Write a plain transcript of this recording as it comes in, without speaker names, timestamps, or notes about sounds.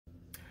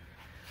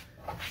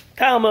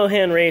Kyle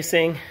Mohan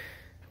Racing.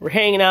 We're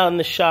hanging out in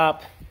the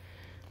shop.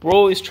 We're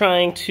always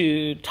trying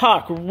to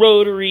talk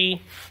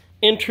rotary,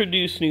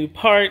 introduce new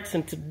parts,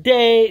 and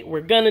today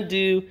we're gonna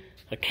do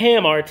a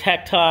KMR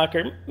Tech Talk,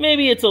 or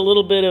maybe it's a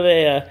little bit of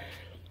a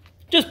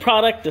just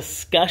product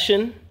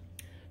discussion,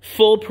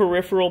 full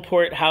peripheral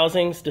port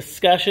housings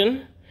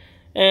discussion,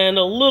 and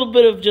a little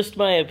bit of just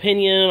my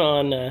opinion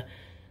on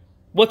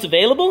what's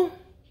available,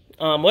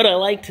 what I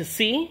like to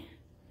see,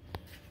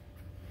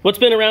 what's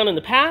been around in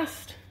the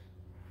past.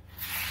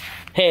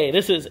 Hey,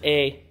 this is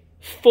a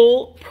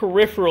full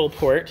peripheral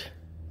port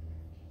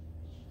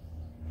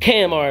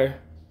KMR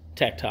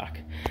Tech Talk.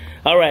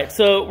 All right,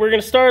 so we're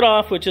going to start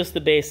off with just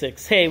the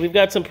basics. Hey, we've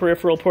got some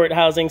peripheral port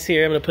housings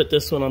here. I'm going to put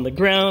this one on the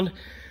ground.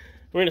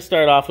 We're going to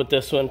start off with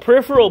this one.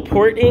 Peripheral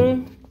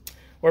porting,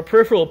 or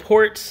peripheral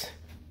ports,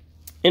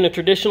 in a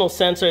traditional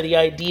sense, are the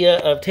idea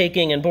of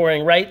taking and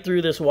boring right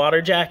through this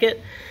water jacket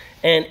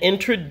and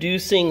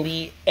introducing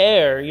the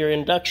air, your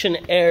induction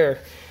air,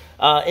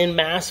 in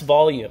mass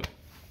volume.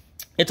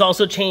 It's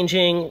also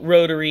changing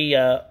rotary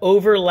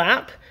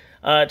overlap.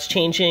 It's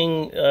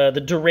changing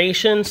the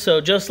duration. So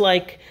just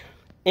like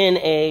in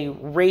a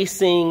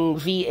racing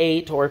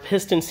V8 or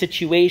piston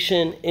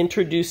situation,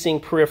 introducing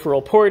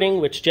peripheral porting,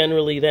 which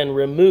generally then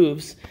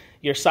removes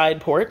your side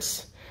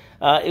ports,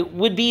 it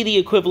would be the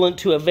equivalent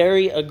to a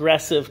very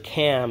aggressive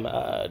cam,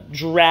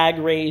 drag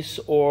race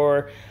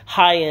or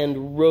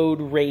high-end road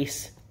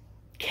race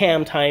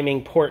cam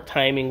timing, port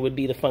timing would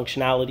be the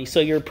functionality. So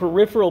your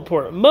peripheral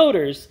port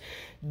motors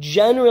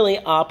generally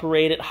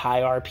operate at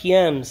high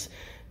RPMs,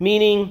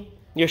 meaning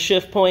your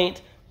shift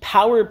point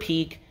power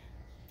peak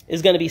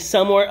is going to be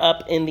somewhere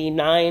up in the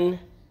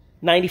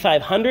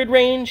 9,500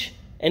 range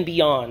and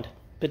beyond,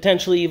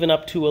 potentially even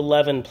up to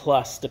 11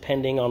 plus,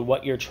 depending on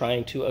what you're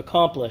trying to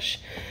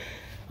accomplish.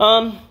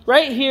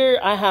 Right here,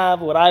 I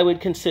have what I would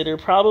consider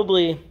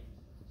probably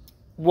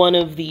one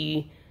of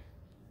the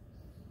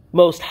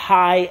most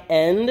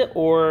high-end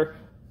or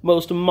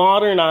most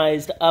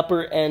modernized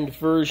upper-end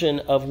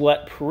version of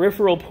what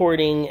peripheral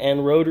porting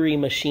and rotary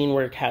machine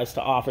work has to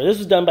offer. This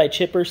was done by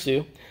Chip or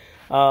Sue.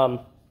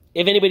 If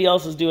anybody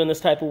else is doing this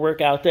type of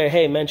work out there,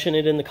 hey, mention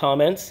it in the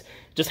comments.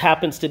 It just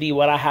happens to be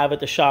what I have at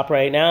the shop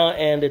right now,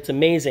 and it's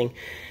amazing.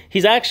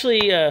 He's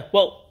actually,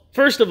 well,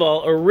 first of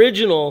all,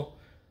 original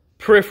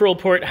peripheral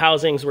port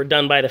housings were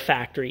done by the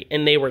factory,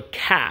 and they were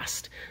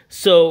cast.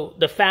 So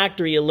the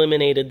factory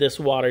eliminated this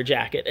water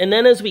jacket. And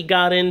then as we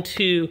got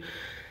into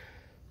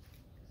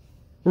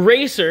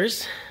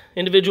racers,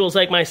 individuals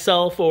like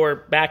myself, or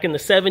back in the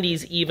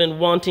 70s even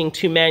wanting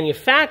to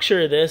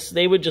manufacture this,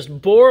 they would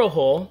just bore a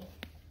hole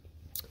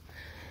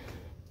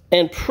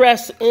and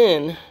press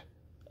in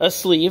a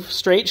sleeve,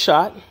 straight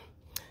shot,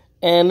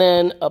 and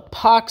then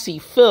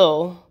epoxy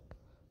fill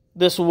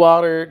this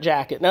water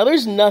jacket. Now,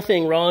 there's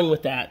nothing wrong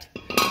with that.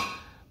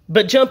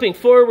 But jumping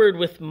forward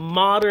with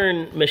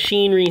modern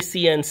machinery,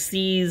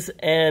 CNCs,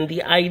 and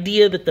the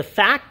idea that the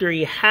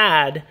factory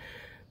had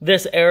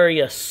this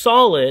area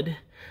solid,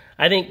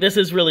 I think this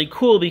is really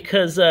cool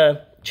because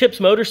Chips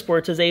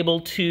Motorsports is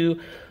able to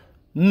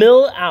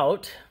mill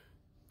out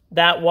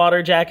that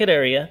water jacket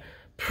area,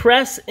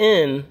 press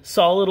in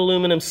solid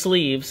aluminum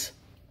sleeves,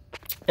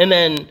 and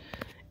then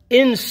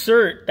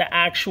insert the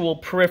actual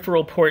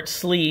peripheral port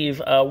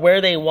sleeve where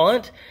they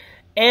want.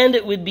 And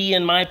it would be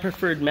in my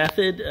preferred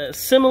method,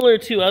 similar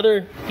to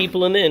other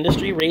people in the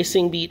industry.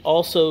 Racing Beat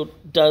also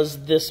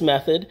does this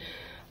method.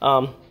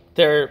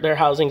 Their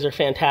housings are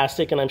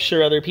fantastic, and I'm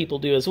sure other people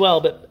do as well.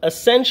 But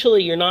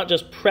essentially, you're not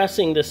just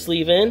pressing the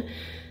sleeve in.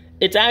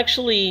 It's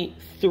actually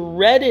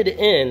threaded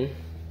in,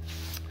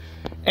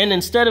 and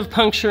instead of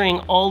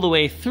puncturing all the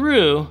way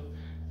through,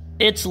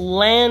 it's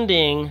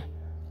landing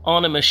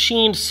on a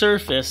machined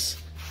surface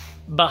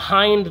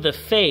behind the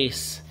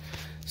face.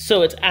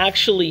 So it's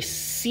actually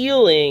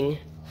sealing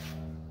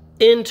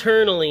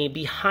internally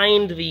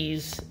behind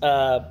these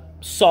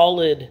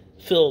solid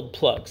filled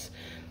plugs.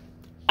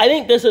 I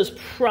think this is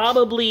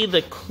probably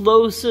the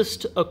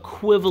closest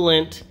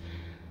equivalent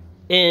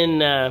in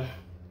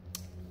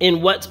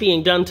what's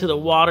being done to the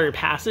water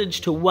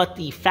passage to what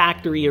the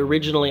factory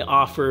originally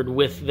offered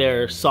with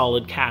their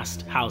solid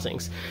cast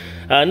housings.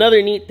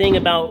 Another neat thing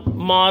about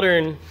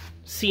modern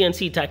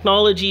CNC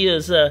technology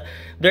is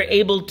they're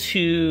able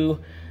to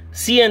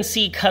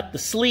CNC cut the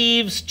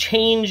sleeves,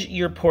 change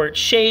your port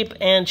shape,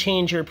 and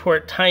change your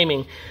port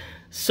timing.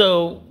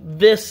 So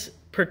this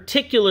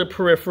particular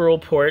peripheral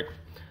port,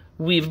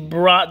 we've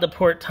brought the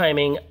port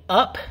timing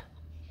up,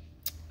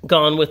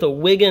 gone with a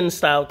Wiggins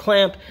style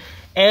clamp,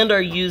 and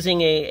are using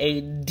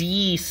a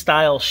D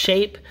style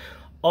shape,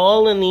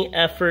 all in the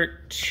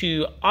effort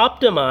to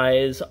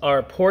optimize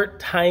our port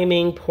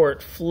timing,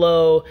 port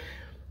flow,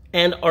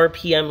 and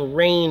RPM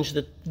range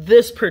that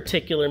this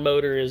particular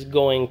motor is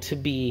going to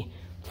be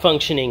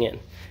functioning in.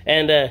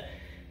 And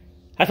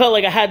I felt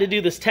like I had to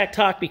do this tech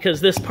talk because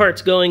this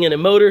part's going in a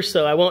motor,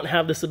 so I won't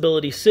have this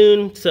ability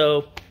soon.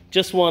 So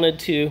just wanted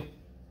to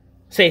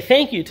say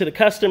thank you to the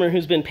customer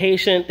who's been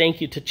patient.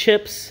 Thank you to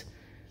Chips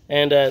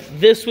And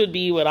this would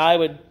be what I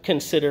would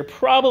consider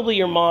probably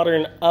your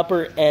modern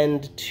upper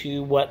end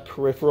to what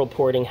peripheral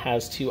porting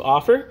has to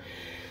offer.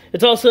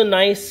 It's also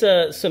nice,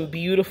 some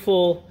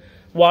beautiful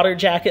water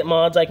jacket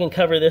mods. I can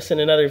cover this in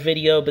another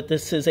video, but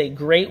this is a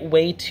great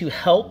way to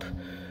help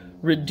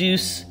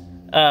reduce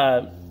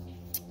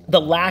the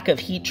lack of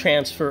heat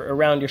transfer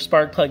around your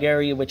spark plug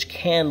area, which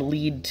can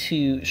lead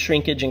to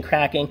shrinkage and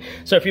cracking.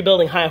 So if you're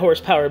building high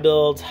horsepower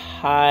builds,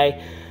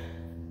 high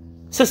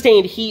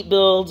sustained heat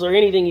builds, or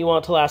anything you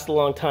want to last a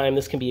long time,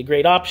 this can be a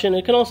great option.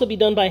 It can also be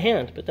done by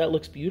hand, but that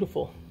looks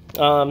beautiful.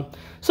 So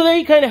there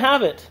you kind of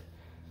have it.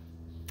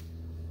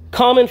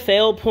 Common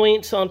fail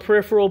points on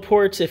peripheral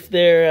ports, if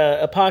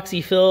they're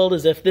epoxy filled,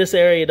 is if this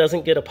area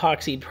doesn't get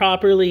epoxied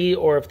properly,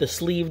 or if the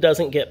sleeve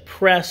doesn't get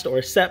pressed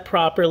or set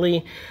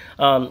properly.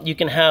 You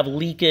can have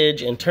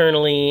leakage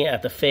internally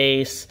at the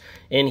face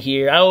in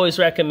here. I always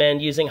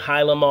recommend using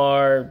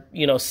Hylamar,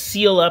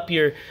 seal up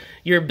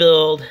your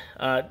build.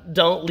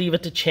 Don't leave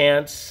it to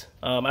chance.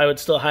 I would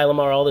still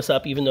Hylamar all this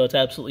up, even though it's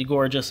absolutely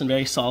gorgeous and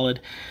very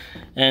solid.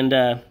 And,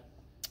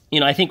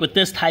 I think with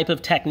this type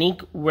of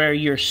technique where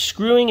you're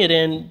screwing it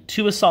in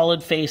to a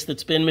solid face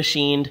that's been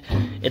machined,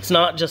 it's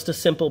not just a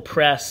simple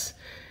press,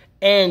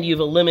 and you've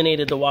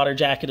eliminated the water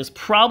jacket, is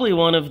probably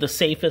one of the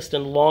safest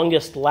and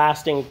longest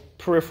lasting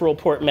peripheral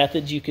port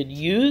methods you could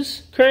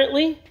use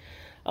currently.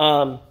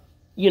 So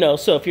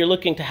if you're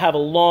looking to have a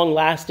long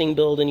lasting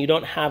build and you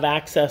don't have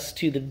access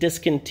to the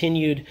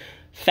discontinued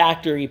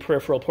factory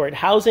peripheral port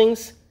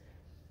housings,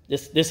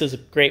 this is a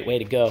great way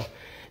to go.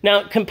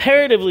 Now,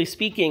 comparatively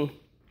speaking,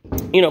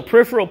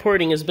 peripheral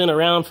porting has been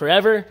around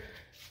forever.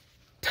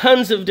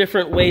 Tons of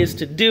different ways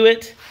to do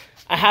it.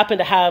 I happen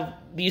to have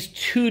these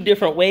two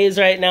different ways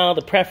right now,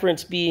 the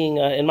preference being,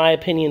 in my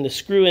opinion, the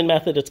screw-in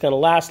method. It's going to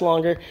last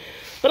longer.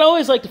 But I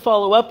always like to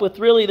follow up with,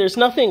 really, there's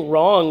nothing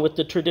wrong with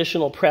the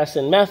traditional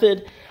press-in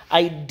method.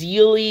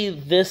 Ideally,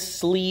 this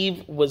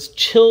sleeve was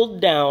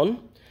chilled down,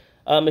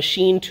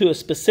 machined to a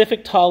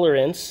specific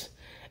tolerance,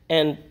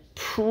 and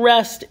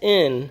pressed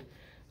in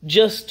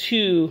just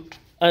to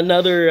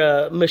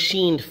another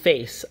machined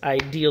face,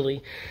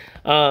 ideally.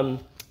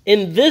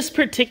 In this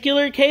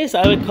particular case,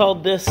 I would call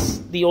this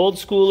the old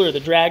school or the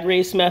drag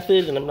race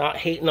method, and I'm not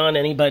hating on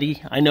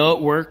anybody. I know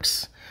it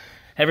works.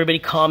 Everybody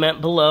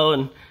comment below,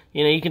 and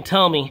you can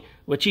tell me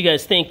what you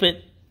guys think.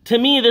 But to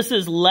me, this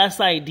is less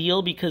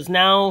ideal because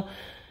now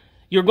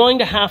you're going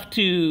to have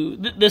to,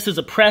 this is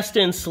a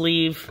pressed-in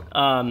sleeve,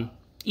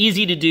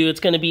 easy to do. It's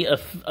going to be a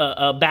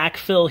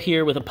backfill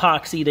here with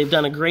epoxy. They've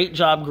done a great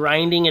job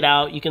grinding it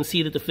out. You can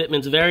see that the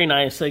fitment's very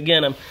nice.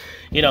 Again,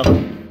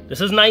 this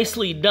is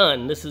nicely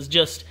done. This is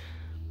just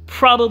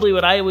probably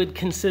what I would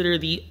consider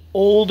the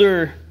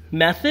older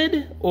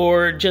method,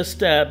 or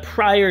just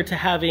prior to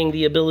having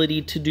the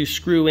ability to do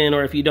screw in,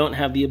 or if you don't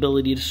have the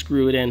ability to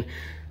screw it in,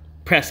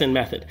 press in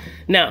method.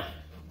 Now,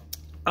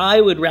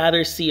 I would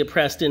rather see a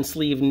pressed in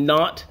sleeve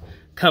not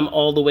come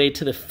all the way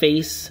to the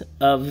face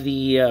of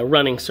the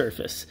running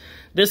surface.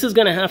 This is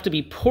going to have to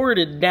be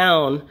ported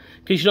down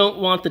because you don't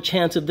want the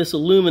chance of this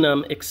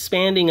aluminum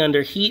expanding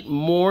under heat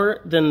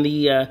more than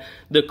the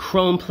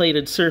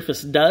chrome-plated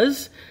surface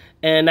does,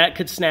 and that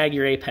could snag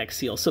your apex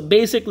seal. So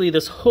basically,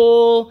 this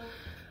whole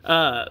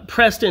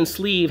pressed-in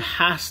sleeve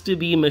has to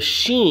be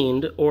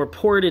machined or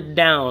ported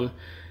down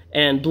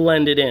and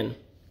blended in.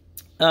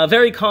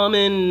 Very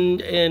common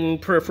in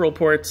peripheral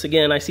ports.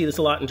 Again, I see this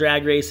a lot in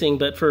drag racing,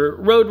 but for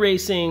road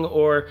racing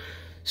or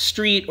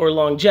street or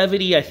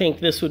longevity, I think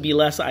this would be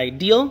less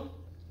ideal.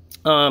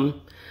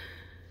 And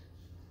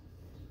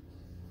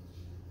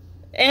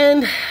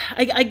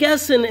I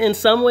guess in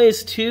some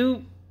ways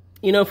too,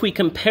 if we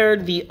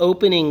compared the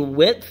opening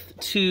width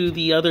to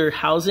the other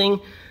housing,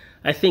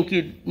 I think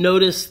you'd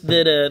notice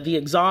that the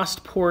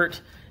exhaust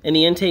port and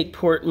the intake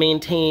port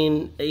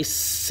maintain a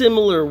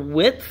similar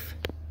width.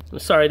 I'm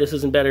sorry this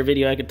isn't better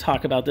video, I could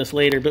talk about this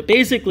later, but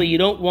basically you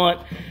don't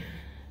want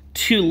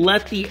to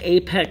let the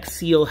apex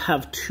seal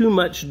have too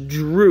much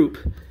droop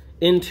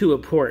into a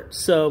port.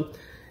 So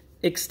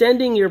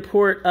extending your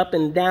port up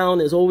and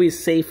down is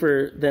always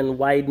safer than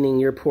widening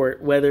your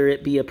port, whether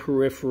it be a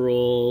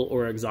peripheral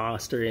or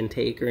exhaust or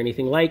intake or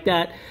anything like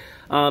that.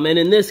 And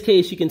in this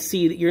case, you can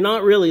see that you're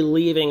not really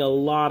leaving a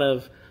lot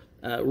of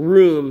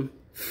room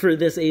for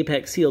this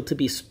apex seal to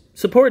be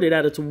supported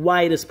at its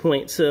widest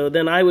point. So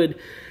then I would,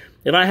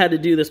 if I had to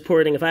do this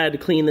porting, if I had to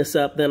clean this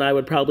up, then I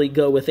would probably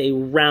go with a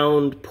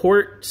round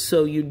port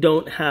so you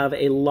don't have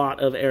a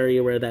lot of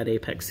area where that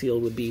apex seal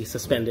would be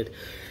suspended.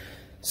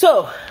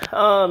 So,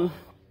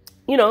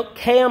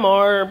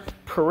 KMR,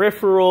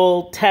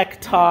 peripheral,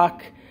 tech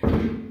talk,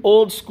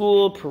 old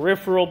school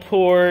peripheral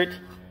port,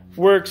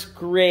 works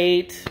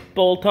great,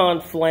 bolt-on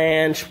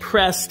flange,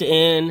 pressed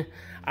in.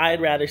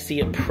 I'd rather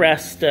see it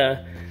pressed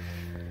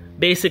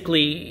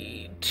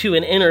basically to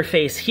an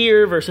interface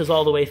here versus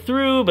all the way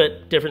through,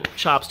 but different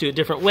shops do it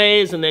different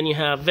ways. And then you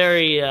have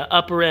very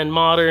upper end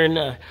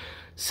modern,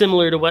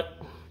 similar to what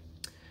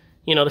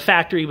the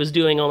factory was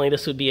doing, only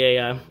this would be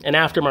an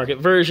aftermarket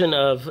version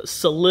of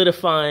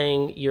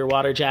solidifying your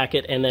water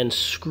jacket and then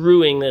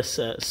screwing this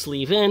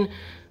sleeve in.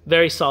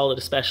 Very solid,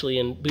 especially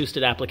in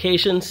boosted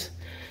applications.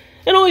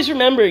 And always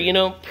remember, you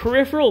know,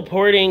 peripheral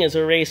porting is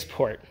a race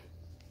port.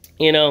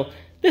 You know,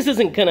 this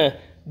isn't going to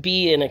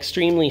be an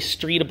extremely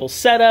streetable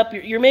setup.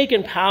 You're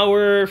making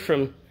power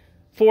from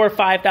 4,000 or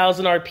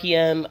 5,000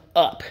 RPM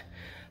up.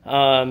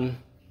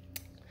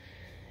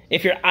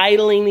 If you're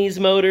idling these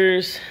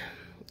motors,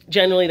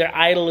 generally their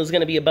idle is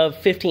going to be above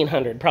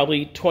 1,500,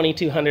 probably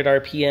 2,200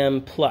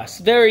 RPM plus.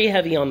 Very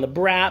heavy on the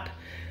brap,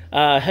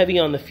 heavy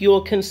on the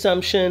fuel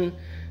consumption.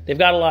 They've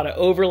got a lot of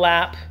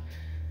overlap.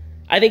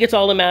 I think it's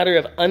all a matter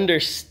of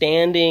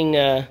understanding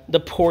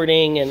the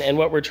porting and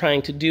what we're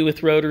trying to do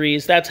with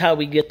rotaries. That's how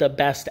we get the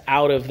best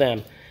out of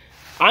them.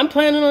 I'm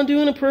planning on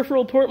doing a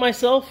peripheral port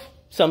myself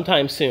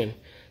sometime soon.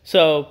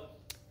 So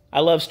I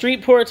love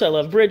street ports, I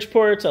love bridge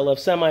ports, I love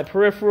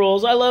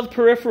semi-peripherals, I love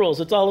peripherals.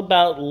 It's all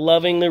about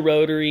loving the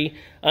rotary,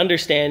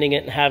 understanding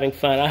it, and having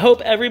fun. I hope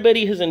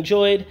everybody has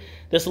enjoyed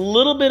this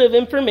little bit of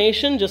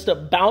information just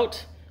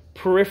about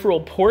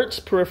peripheral ports,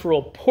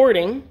 peripheral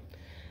porting,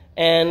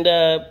 and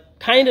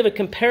kind of a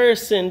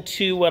comparison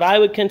to what I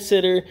would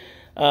consider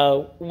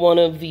one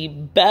of the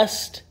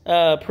best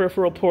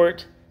peripheral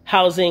port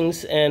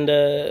housings and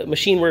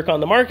machine work on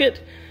the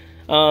market.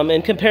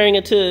 And comparing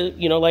it to,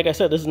 you know, like I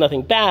said, this is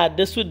nothing bad.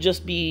 This would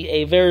just be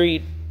a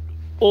very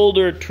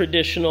older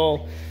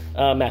traditional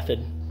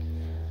method.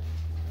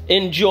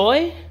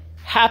 Enjoy.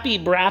 Happy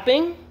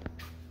brapping.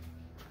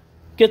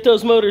 Get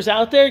those motors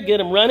out there. Get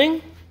them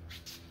running.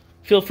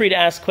 Feel free to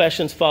ask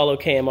questions. Follow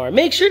KMR.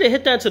 Make sure to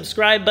hit that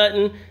subscribe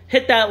button.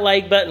 Hit that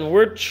like button.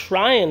 We're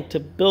trying to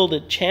build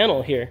a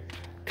channel here.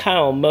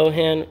 Kyle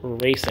Mohan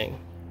Racing.